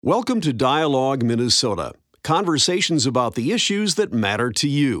Welcome to Dialogue Minnesota, conversations about the issues that matter to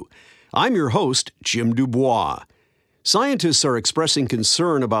you. I'm your host, Jim Dubois. Scientists are expressing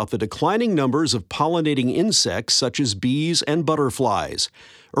concern about the declining numbers of pollinating insects such as bees and butterflies.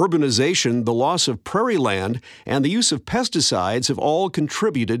 Urbanization, the loss of prairie land, and the use of pesticides have all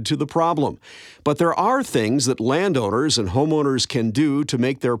contributed to the problem. But there are things that landowners and homeowners can do to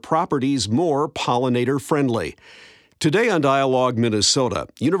make their properties more pollinator-friendly. Today on Dialogue Minnesota,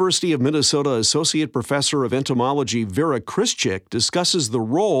 University of Minnesota Associate Professor of Entomology Vera Krzyk discusses the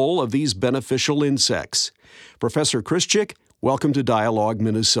role of these beneficial insects. Professor Krzyk, welcome to Dialogue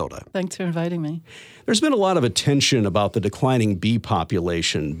Minnesota. Thanks for inviting me. There's been a lot of attention about the declining bee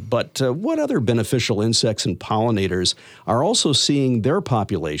population, but what other beneficial insects and pollinators are also seeing their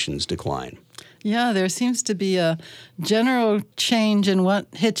populations decline? Yeah, there seems to be a general change in what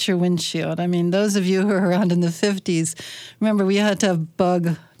hits your windshield. I mean, those of you who were around in the 50s, remember we had to have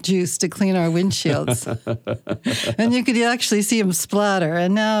bug juice to clean our windshields. And you could actually see them splatter.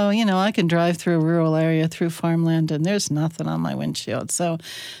 And now, I can drive through a rural area, through farmland, and there's nothing on my windshield. So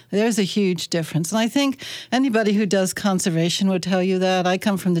there's a huge difference. And I think anybody who does conservation would tell you that. I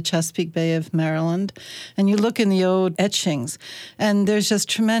come from the Chesapeake Bay of Maryland, and you look in the old etchings, and there's just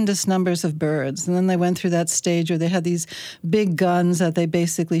tremendous numbers of birds. And then they went through that stage where they had these big guns that they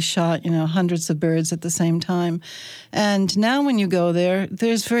basically shot, hundreds of birds at the same time. And now when you go there,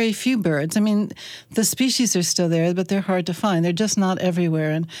 there's very few birds. I mean, the species are still there, but they're hard to find. They're just not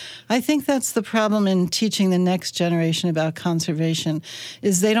everywhere. And I think that's the problem in teaching the next generation about conservation,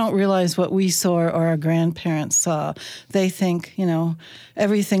 is they don't realize what we saw or our grandparents saw. They think,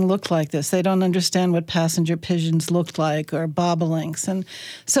 everything looked like this. They don't understand what passenger pigeons looked like or bobolinks. And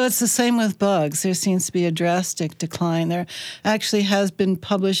so it's the same with bugs. There seems to be a drastic decline. There actually has been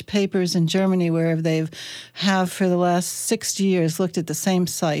published papers in Germany where they have for the last 60 years looked at the same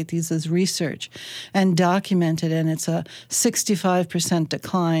site, these as research, and documented, and it's a 65%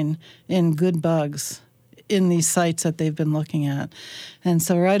 decline in good bugs in these sites that they've been looking at. And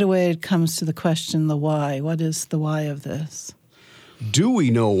so right away it comes to the question, the why. What is the why of this? Do we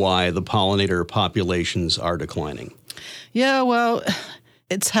know why the pollinator populations are declining? Yeah, well,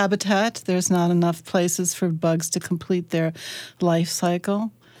 it's habitat. There's not enough places for bugs to complete their life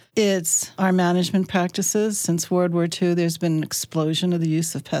cycle. It's our management practices. Since World War II, there's been an explosion of the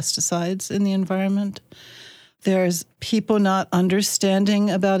use of pesticides in the environment. There's people not understanding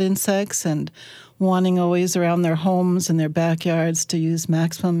about insects and wanting always around their homes and their backyards to use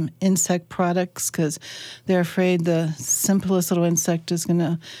maximum insect products because they're afraid the simplest little insect is going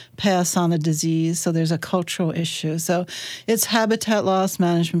to pass on a disease. So there's a cultural issue. So it's habitat loss,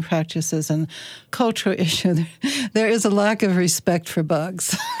 management practices, and cultural issue. There is a lack of respect for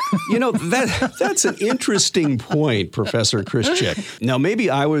bugs. That's an interesting point, Professor Krzyk. Now, maybe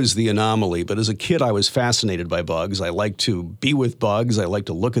I was the anomaly, but as a kid, I was fascinated by bugs. I like to be with bugs. I like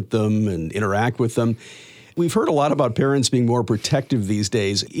to look at them and interact with them. We've heard a lot about parents being more protective these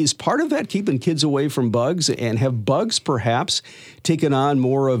days. Is part of that keeping kids away from bugs? And have bugs perhaps taken on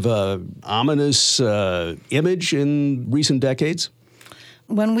more of an ominous image in recent decades?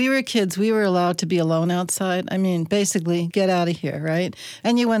 When we were kids, we were allowed to be alone outside. I mean, basically, get out of here, right?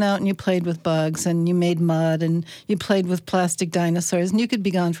 And you went out and you played with bugs and you made mud and you played with plastic dinosaurs and you could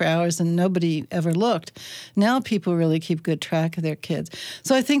be gone for hours and nobody ever looked. Now people really keep good track of their kids.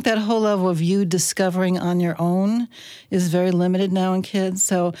 So I think that whole level of you discovering on your own is very limited now in kids.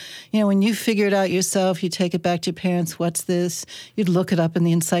 So, when you figure it out yourself, you take it back to your parents, what's this? You'd look it up in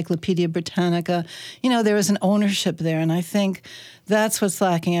the Encyclopedia Britannica. There was an ownership there, and I think that's what's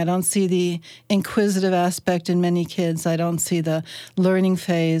lacking. I don't see the inquisitive aspect in many kids. I don't see the learning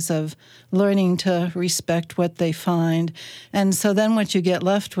phase of learning to respect what they find. And so then what you get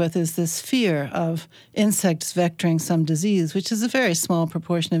left with is this fear of insects vectoring some disease, which is a very small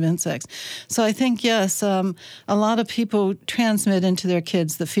proportion of insects. So I think, yes, a lot of people transmit into their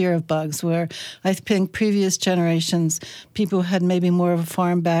kids the fear of bugs, where I think previous generations, people had maybe more of a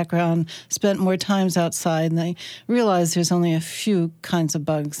farm background, spent more times outside, and they realized there's only a few kinds of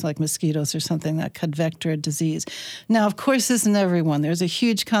bugs, like mosquitoes or something, that could vector a disease. Now, of course, this isn't everyone. There's a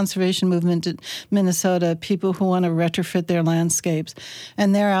huge conservation movement in Minnesota, people who want to retrofit their landscapes,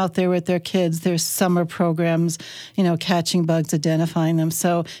 and they're out there with their kids. There's summer programs, catching bugs, identifying them.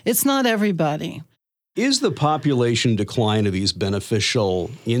 So it's not everybody. Is the population decline of these beneficial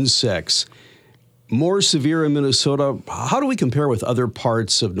insects more severe in Minnesota? How do we compare with other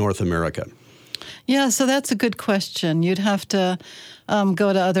parts of North America? Yeah, so that's a good question. You'd have to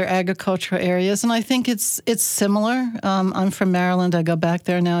go to other agricultural areas. And I think it's similar. I'm from Maryland. I go back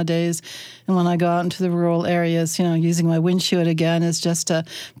there nowadays. And when I go out into the rural areas, using my windshield again is just a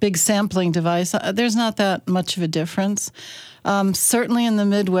big sampling device. There's not that much of a difference. Certainly in the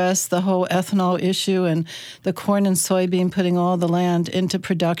Midwest, the whole ethanol issue and the corn and soybean, putting all the land into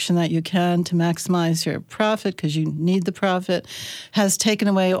production that you can to maximize your profit because you need the profit, has taken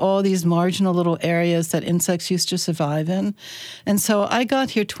away all these marginal little areas that insects used to survive in. And so I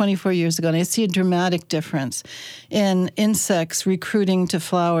got here 24 years ago, and I see a dramatic difference in insects recruiting to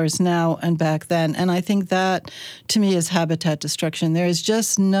flowers now and back then. And I think that, to me, is habitat destruction. There is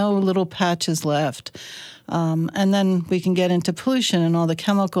just no little patches left. And then we can get into pollution and all the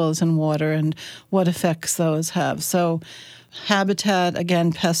chemicals in water and what effects those have. So habitat,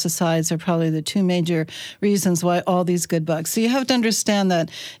 again, pesticides are probably the two major reasons why all these good bugs. So you have to understand that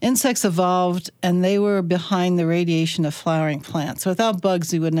insects evolved and they were behind the radiation of flowering plants. So without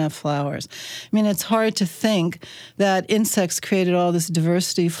bugs, we wouldn't have flowers. I mean, it's hard to think that insects created all this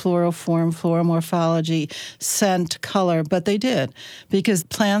diversity, floral form, floral morphology, scent, color, but they did because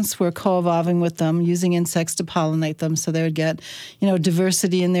plants were co-evolving with them, using insects to pollinate them so they would get,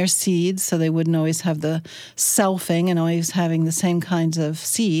 diversity in their seeds so they wouldn't always have the selfing and always having the same kinds of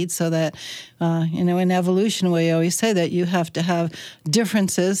seeds so that, in evolution, we always say that you have to have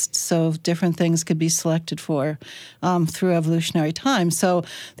differences so different things could be selected for through evolutionary time. So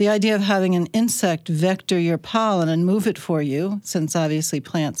the idea of having an insect vector your pollen and move it for you, since obviously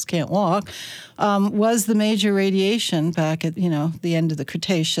plants can't walk, was the major radiation back at, the end of the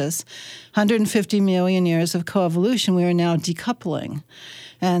Cretaceous. 150 million years of coevolution, we are now decoupling.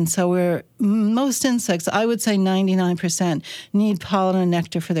 And so most insects, I would say 99%, need pollen and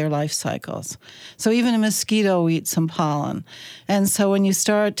nectar for their life cycles. So even a mosquito will eat some pollen. And so when you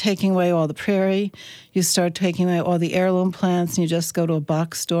start taking away all the prairie, you start taking away all the heirloom plants, and you just go to a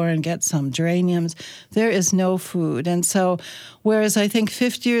box store and get some geraniums, there is no food. And so whereas I think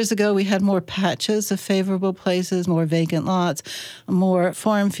 50 years ago we had more patches of favorable places, more vacant lots, more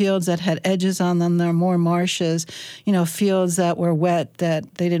farm fields that had edges on them, there were more marshes, fields that were wet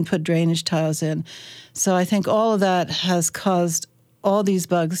that they didn't put drainage tiles in. So I think all of that has caused all these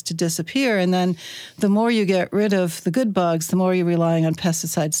bugs to disappear. And then the more you get rid of the good bugs, the more you're relying on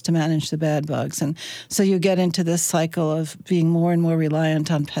pesticides to manage the bad bugs. And so you get into this cycle of being more and more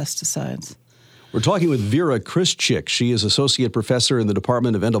reliant on pesticides. We're talking with Vera Krishchik. She is Associate Professor in the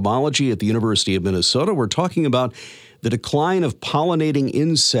Department of Entomology at the University of Minnesota. We're talking about the decline of pollinating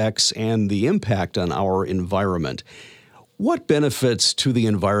insects and the impact on our environment. What benefits to the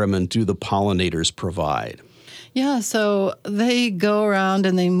environment do the pollinators provide? Yeah, so they go around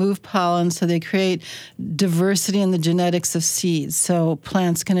and they move pollen, so they create diversity in the genetics of seeds, so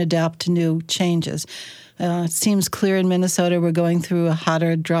plants can adapt to new changes. It seems clear in Minnesota we're going through a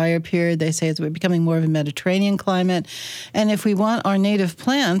hotter, drier period. They say we're becoming more of a Mediterranean climate. And if we want our native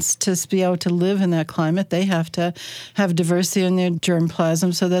plants to be able to live in that climate, they have to have diversity in their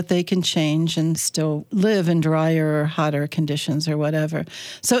germplasm so that they can change and still live in drier or hotter conditions or whatever.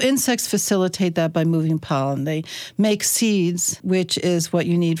 So insects facilitate that by moving pollen. They make seeds, which is what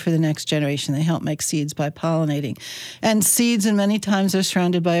you need for the next generation. They help make seeds by pollinating. And seeds, and many times, are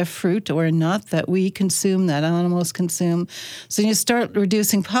surrounded by a fruit or a nut that we consume, that animals consume. So you start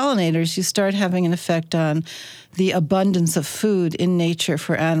reducing pollinators, you start having an effect on the abundance of food in nature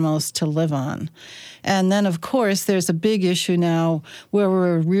for animals to live on. And then, of course, there's a big issue now where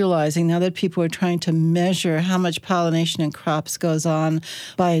we're realizing now that people are trying to measure how much pollination in crops goes on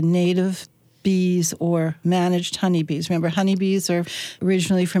by native bees or managed honeybees. Remember, honeybees are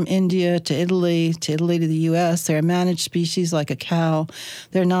originally from India to Italy to the U.S. They're a managed species like a cow.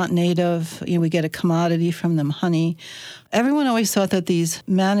 They're not native. We get a commodity from them, honey. Everyone always thought that these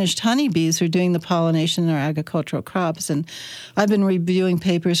managed honeybees were doing the pollination in our agricultural crops. And I've been reviewing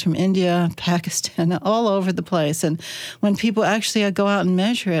papers from India, Pakistan, all over the place. And when people actually go out and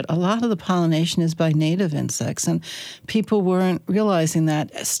measure it, a lot of the pollination is by native insects. And people weren't realizing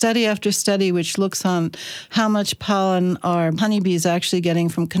that. Study after study, which looks on how much pollen are honeybees actually getting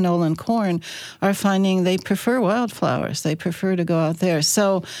from canola and corn, are finding they prefer wildflowers. They prefer to go out there.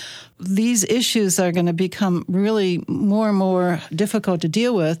 So these issues are going to become really more and more difficult to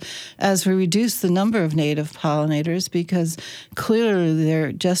deal with as we reduce the number of native pollinators, because clearly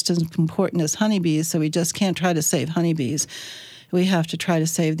they're just as important as honeybees, so we just can't try to save honeybees. we have to try to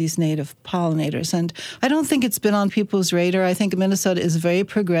save these native pollinators. And I don't think it's been on people's radar. I think Minnesota is very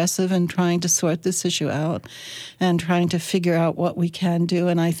progressive in trying to sort this issue out and trying to figure out what we can do.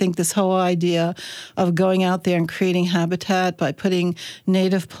 And I think this whole idea of going out there and creating habitat by putting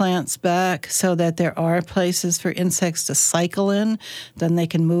native plants back so that there are places for insects to cycle in, then they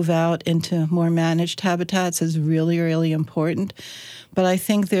can move out into more managed habitats is really, really important. But I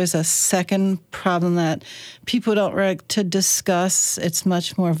think there's a second problem that people don't like to discuss. It's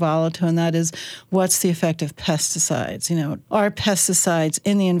much more volatile, and that is what's the effect of pesticides? Are pesticides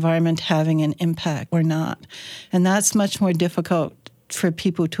in the environment having an impact or not? And that's much more difficult for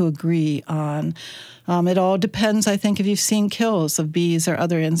people to agree on. It all depends, I think, if you've seen kills of bees or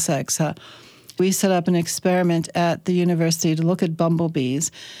other insects. We set up an experiment at the university to look at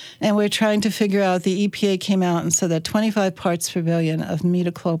bumblebees, and we're trying to figure out, the EPA came out and said that 25 parts per billion of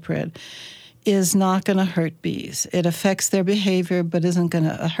imidacloprid is not going to hurt bees. It affects their behavior, but isn't going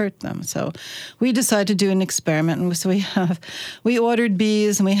to hurt them. So we decided to do an experiment, and so we ordered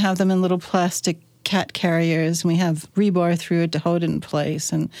bees, and we have them in little plastic cat carriers, and we have rebar through it to hold it in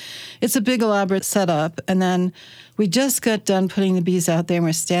place. And it's a big, elaborate setup. And then we just got done putting the bees out there, and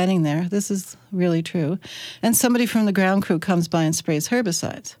we're standing there. This is really true. And somebody from the ground crew comes by and sprays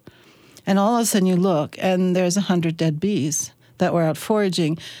herbicides. And all of a sudden you look, and there's 100 dead bees that were out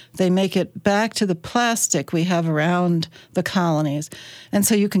foraging. They make it back to the plastic we have around the colonies. And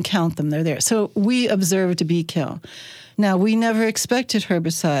so you can count them. They're there. So we observed a bee kill. Now, we never expected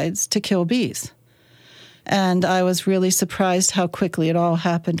herbicides to kill bees. And I was really surprised how quickly it all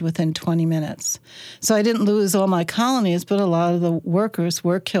happened within 20 minutes. So I didn't lose all my colonies, but a lot of the workers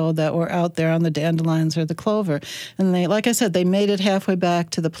were killed that were out there on the dandelions or the clover. And they, like I said, they made it halfway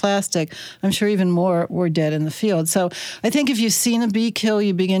back to the plastic. I'm sure even more were dead in the field. So I think if you've seen a bee kill,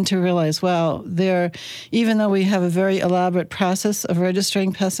 you begin to realize, wow, even though we have a very elaborate process of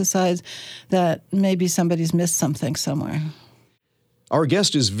registering pesticides, that maybe somebody's missed something somewhere. Our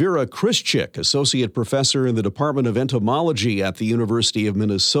guest is Vera Krischik, Associate Professor in the Department of Entomology at the University of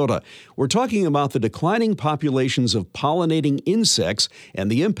Minnesota. We're talking about the declining populations of pollinating insects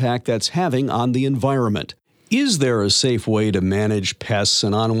and the impact that's having on the environment. Is there a safe way to manage pests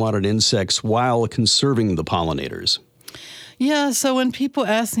and unwanted insects while conserving the pollinators? Yeah, so when people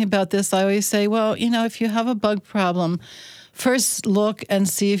ask me about this, I always say, well, if you have a bug problem, first look and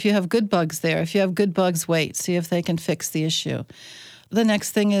see if you have good bugs there. If you have good bugs, wait, see if they can fix the issue. The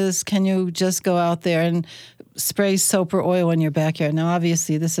next thing is, can you just go out there and spray soap or oil in your backyard? Now,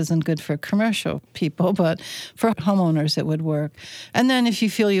 obviously, this isn't good for commercial people, but for homeowners, it would work. And then if you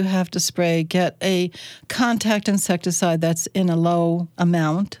feel you have to spray, get a contact insecticide that's in a low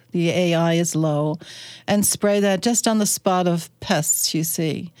amount. The AI is low. And spray that just on the spot of pests you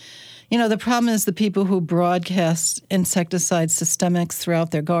see. The problem is the people who broadcast insecticide systemics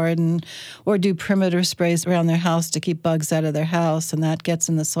throughout their garden or do perimeter sprays around their house to keep bugs out of their house, and that gets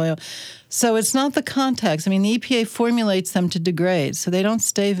in the soil. So it's not the contacts. The EPA formulates them to degrade, so they don't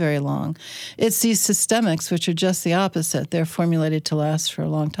stay very long. It's these systemics, which are just the opposite. They're formulated to last for a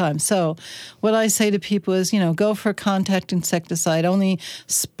long time. So what I say to people is, go for a contact insecticide. Only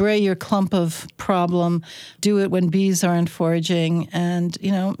spray your clump of problem. Do it when bees aren't foraging, and,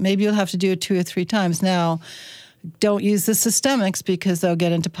 maybe you'll have to do it 2 or 3 times. Now, don't use the systemics because they'll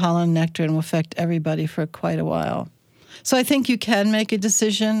get into pollen and nectar and will affect everybody for quite a while. So I think you can make a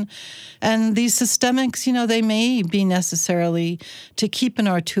decision. And these systemics, they may be necessarily to keep in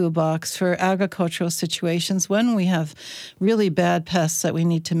our toolbox for agricultural situations when we have really bad pests that we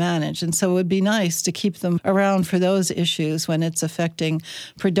need to manage. And so it would be nice to keep them around for those issues when it's affecting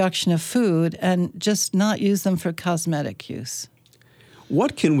production of food and just not use them for cosmetic use.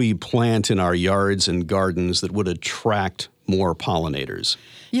 What can we plant in our yards and gardens that would attract more pollinators?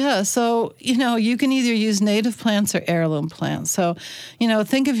 Yeah, so, you can either use native plants or heirloom plants. So,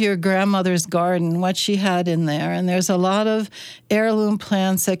 think of your grandmother's garden, what she had in there. And there's a lot of heirloom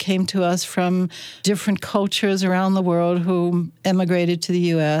plants that came to us from different cultures around the world who emigrated to the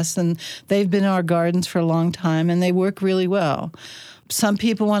U.S., and they've been in our gardens for a long time, and they work really well. Some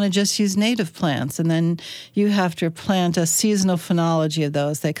people want to just use native plants, and then you have to plant a seasonal phenology of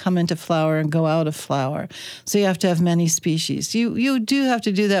those. They come into flower and go out of flower. So you have to have many species. You do have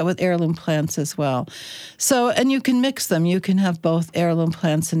to do that with heirloom plants as well. So, and you can mix them. You can have both heirloom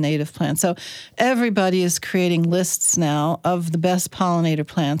plants and native plants. So everybody is creating lists now of the best pollinator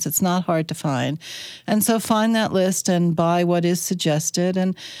plants. It's not hard to find. And so find that list and buy what is suggested.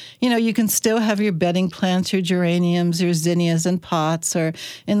 And, you can still have your bedding plants, your geraniums, your zinnias in pots. pots or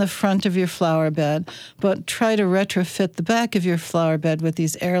in the front of your flower bed, but try to retrofit the back of your flower bed with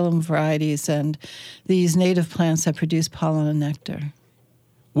these heirloom varieties and these native plants that produce pollen and nectar.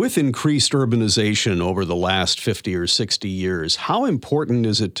 With increased urbanization over the last 50 or 60 years, how important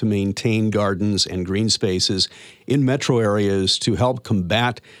is it to maintain gardens and green spaces in metro areas to help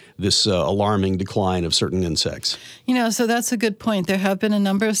combat this alarming decline of certain insects? So that's a good point. There have been a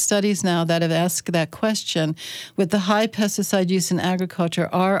number of studies now that have asked that question. With the high pesticide use in agriculture,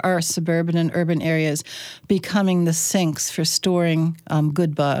 are our suburban and urban areas becoming the sinks for storing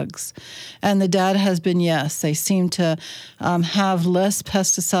good bugs? And the data has been yes. They seem to have less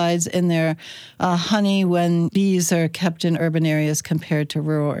pesticides in their honey when bees are kept in urban areas compared to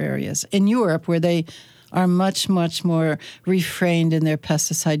rural areas. In Europe, where they are much, much more refrained in their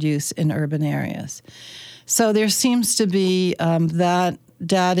pesticide use in urban areas. So there seems to be that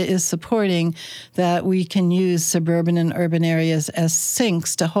data is supporting that we can use suburban and urban areas as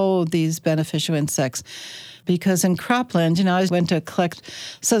sinks to hold these beneficial insects. Because in cropland, I went to collect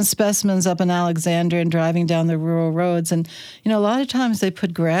some specimens up in Alexander and driving down the rural roads. And, a lot of times they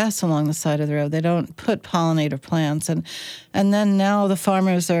put grass along the side of the road. They don't put pollinator plants. And then now the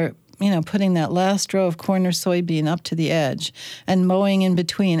farmers are putting that last row of corn or soybean up to the edge and mowing in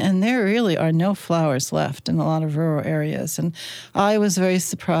between. And there really are no flowers left in a lot of rural areas. And I was very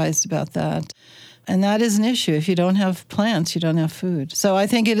surprised about that. And that is an issue. If you don't have plants, you don't have food. So I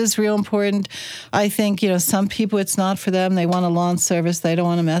think it is real important. I think, some people, it's not for them. They want a lawn service. They don't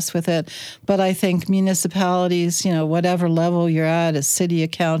want to mess with it. But I think municipalities, whatever level you're at, a city, a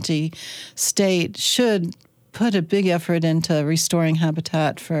county, state, should put a big effort into restoring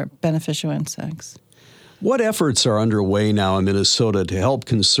habitat for beneficial insects. What efforts are underway now in Minnesota to help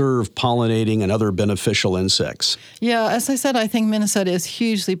conserve pollinating and other beneficial insects? Yeah, as I said, I think Minnesota is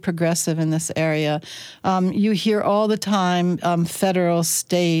hugely progressive in this area. You hear all the time, federal,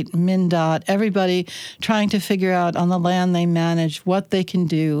 state, MnDOT, everybody trying to figure out on the land they manage what they can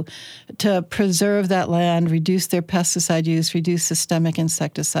do to preserve that land, reduce their pesticide use, reduce systemic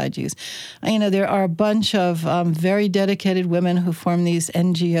insecticide use. There are a bunch of very dedicated women who form these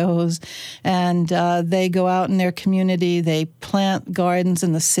NGOs, and they go out in their community, they plant gardens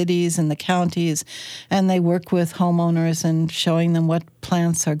in the cities and the counties, and they work with homeowners and showing them what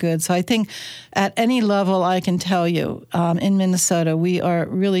plants are good. So I think at any level, I can tell you, in Minnesota, we are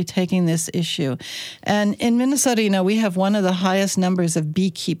really taking this issue. And in Minnesota, we have one of the highest numbers of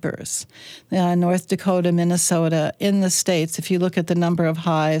beekeepers, North Dakota, Minnesota, in the states. If you look at the number of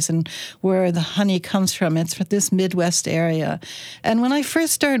hives and where the honey comes from, it's from this Midwest area. And when I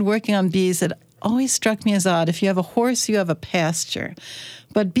first started working on bees, it always struck me as odd. If you have a horse, you have a pasture.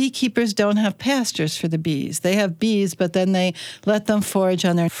 But beekeepers don't have pastures for the bees. They have bees, but then they let them forage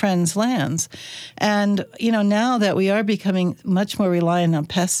on their friends' lands. And, now that we are becoming much more reliant on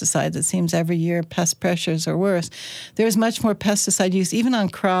pesticides, it seems every year pest pressures are worse, there's much more pesticide use, even on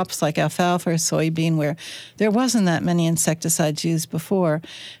crops like alfalfa or soybean, where there wasn't that many insecticides used before.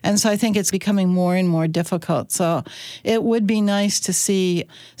 And so I think it's becoming more and more difficult. So it would be nice to see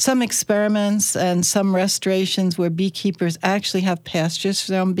some experiments and some restorations where beekeepers actually have pastures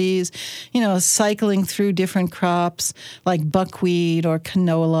for their own bees, cycling through different crops like buckwheat or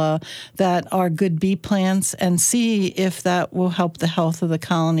canola that are good bee plants, and see if that will help the health of the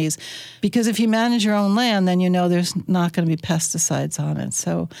colonies. Because if you manage your own land, then there's not going to be pesticides on it.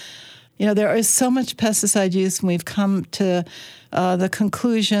 So, there is so much pesticide use, and we've come to the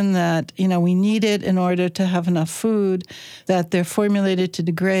conclusion that, we need it in order to have enough food, that they're formulated to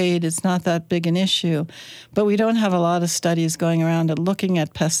degrade. It's not that big an issue. But we don't have a lot of studies going around and looking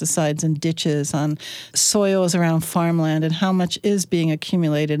at pesticides in ditches, on soils around farmland, and how much is being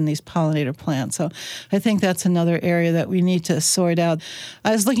accumulated in these pollinator plants. So I think that's another area that we need to sort out.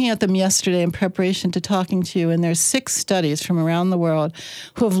 I was looking at them yesterday in preparation to talking to you, and there's 6 studies from around the world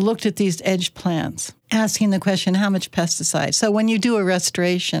who have looked at these edge plants, asking the question, how much pesticide? So when you do a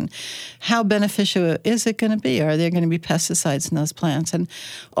restoration, how beneficial is it going to be? Are there going to be pesticides in those plants? And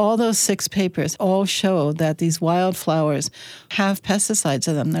all those 6 papers all show that these wildflowers have pesticides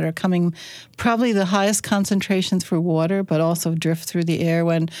in them that are coming, probably the highest concentrations for water, but also drift through the air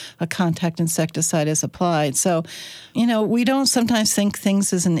when a contact insecticide is applied. So, we don't sometimes think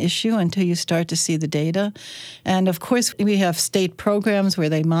things is an issue until you start to see the data. And of course, we have state programs where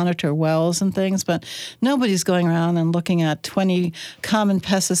they monitor wells and things, but nobody's going around and looking at 20 common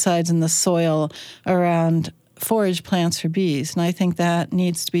pesticides in the soil around forage plants for bees, and I think that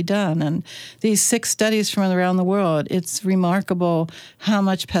needs to be done. And these 6 studies from around the world, it's remarkable how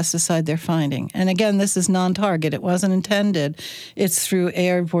much pesticide they're finding. And again, this is non-target. It wasn't intended. It's through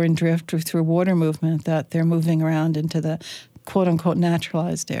airborne drift or through water movement that they're moving around into the quote-unquote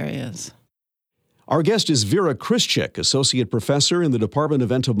naturalized areas. Our guest is Vera Krischik, Associate Professor in the Department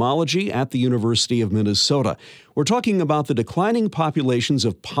of Entomology at the University of Minnesota. We're talking about the declining populations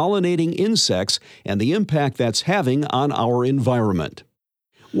of pollinating insects and the impact that's having on our environment.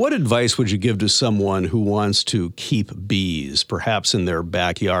 What advice would you give to someone who wants to keep bees, perhaps in their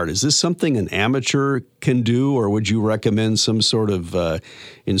backyard? Is this something an amateur can do, or would you recommend some sort of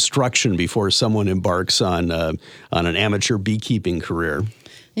instruction before someone embarks on an amateur beekeeping career?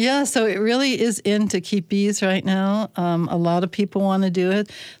 Yeah, so it really is in to keep bees right now. A lot of people want to do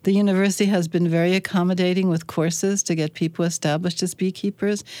it. The university has been very accommodating with courses to get people established as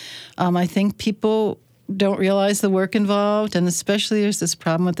beekeepers. I think people don't realize the work involved, and especially there's this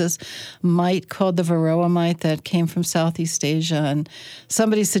problem with this mite called the varroa mite that came from Southeast Asia, and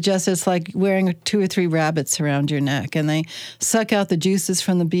somebody suggested it's like wearing 2 or 3 rabbits around your neck, and they suck out the juices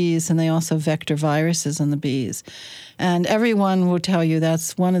from the bees, and they also vector viruses in the bees. And everyone will tell you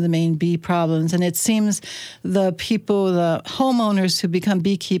that's one of the main bee problems. And it seems the people, the homeowners who become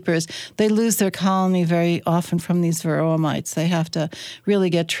beekeepers, they lose their colony very often from these varroa mites. They have to really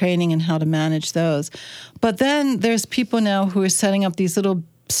get training in how to manage those. But then there's people now who are setting up these little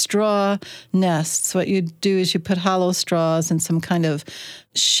straw nests. What you do is you put hollow straws in some kind of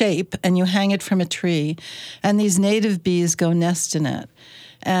shape and you hang it from a tree. And these native bees go nest in it.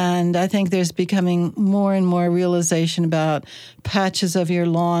 And I think there's becoming more and more realization about patches of your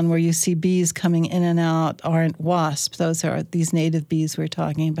lawn where you see bees coming in and out aren't wasps. Those are these native bees we're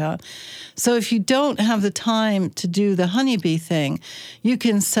talking about. So if you don't have the time to do the honeybee thing, you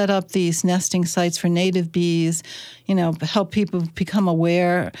can set up these nesting sites for native bees, help people become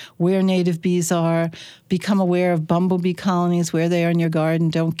aware where native bees are, become aware of bumblebee colonies, where they are in your garden,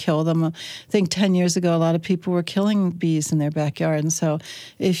 don't kill them. I think 10 years ago, a lot of people were killing bees in their backyard. And so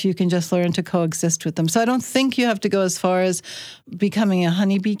if you can just learn to coexist with them. So I don't think you have to go as far as becoming a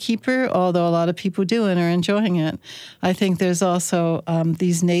honeybee keeper, although a lot of people do and are enjoying it. I think there's also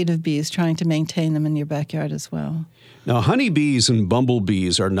these native bees, trying to maintain them in your backyard as well. Now, honeybees and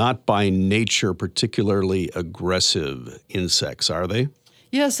bumblebees are not by nature particularly aggressive insects, are they?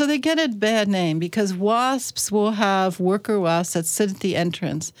 Yeah, so they get a bad name because wasps will have worker wasps that sit at the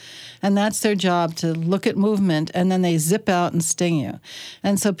entrance, and that's their job, to look at movement, and then they zip out and sting you.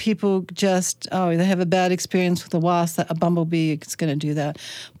 And so people just, they have a bad experience with a wasp, that a bumblebee is going to do that.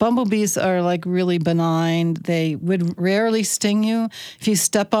 Bumblebees are like really benign. They would rarely sting you. If you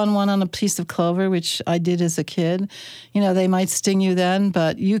step on one on a piece of clover, which I did as a kid, they might sting you then,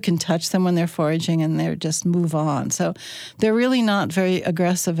 but you can touch them when they're foraging and they just move on. So they're really not very aggressive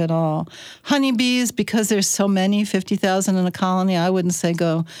at all. Honeybees, because there's so many, 50,000 in a colony, I wouldn't say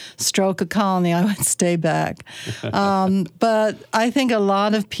go stroke a colony. I would stay back. But I think a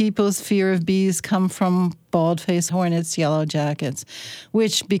lot of people's fear of bees come from bald-faced hornets, yellow jackets,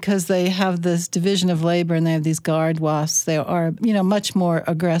 which, because they have this division of labor and they have these guard wasps, they are, much more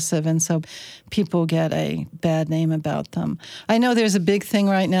aggressive, and so people get a bad name about them. I know there's a big thing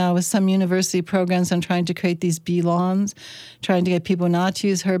right now with some university programs on trying to create these bee lawns, trying to get people not to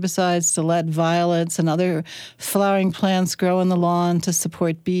use herbicides, to let violets and other flowering plants grow in the lawn to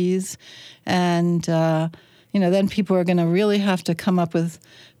support bees. And then people are going to really have to come up with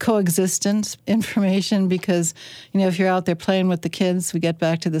coexistence information because, if you're out there playing with the kids, we get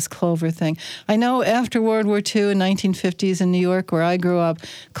back to this clover thing. I know after World War II in 1950s in New York, where I grew up,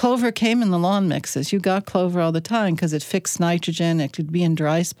 clover came in the lawn mixes. You got clover all the time because it fixed nitrogen. It could be in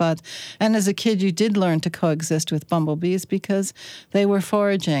dry spots. And as a kid, you did learn to coexist with bumblebees because they were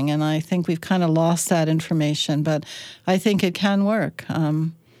foraging. And I think we've kind of lost that information, but I think it can work.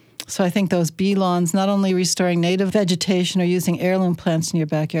 So I think those bee lawns, not only restoring native vegetation or using heirloom plants in your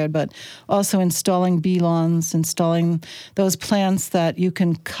backyard, but also installing bee lawns, installing those plants that you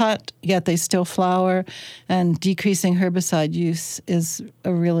can cut, yet they still flower, and decreasing herbicide use is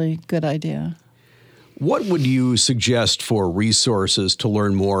a really good idea. What would you suggest for resources to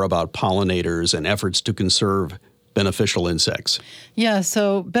learn more about pollinators and efforts to conserve beneficial insects? Yeah,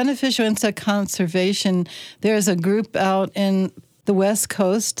 so beneficial insect conservation, there's a group out in the West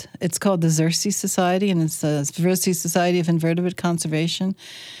Coast. It's called the Xerces Society, and it's the Xerces Society of Invertebrate Conservation.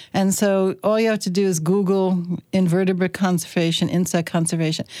 And so all you have to do is Google invertebrate conservation, insect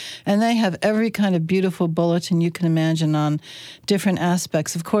conservation, and they have every kind of beautiful bulletin you can imagine on different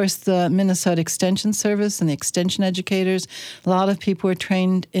aspects. Of course, the Minnesota Extension Service and the extension educators, a lot of people are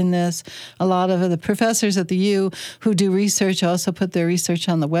trained in this. A lot of the professors at the U who do research also put their research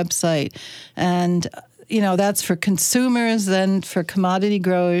on the website. And that's for consumers. Then for commodity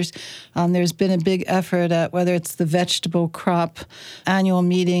growers, there's been a big effort at whether it's the vegetable crop annual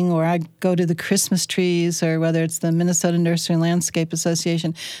meeting, or I go to the Christmas trees, or whether it's the Minnesota Nursery and Landscape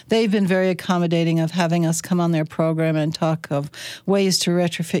Association. They've been very accommodating of having us come on their program and talk of ways to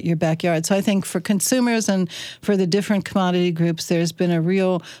retrofit your backyard. So I think for consumers and for the different commodity groups, there's been a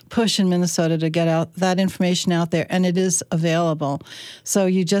real push in Minnesota to get out that information out there, and it is available. So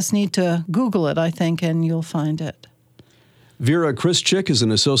you just need to Google it, I think, and you'll find it. Vera Krischik is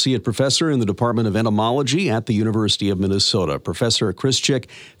an associate professor in the Department of Entomology at the University of Minnesota. Professor Krischik,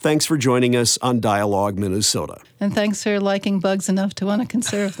 thanks for joining us on Dialogue Minnesota. And thanks for liking bugs enough to want to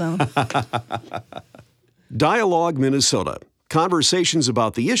conserve them. Dialogue Minnesota. Conversations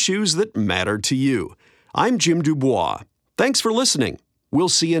about the issues that matter to you. I'm Jim Dubois. Thanks for listening. We'll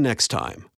see you next time.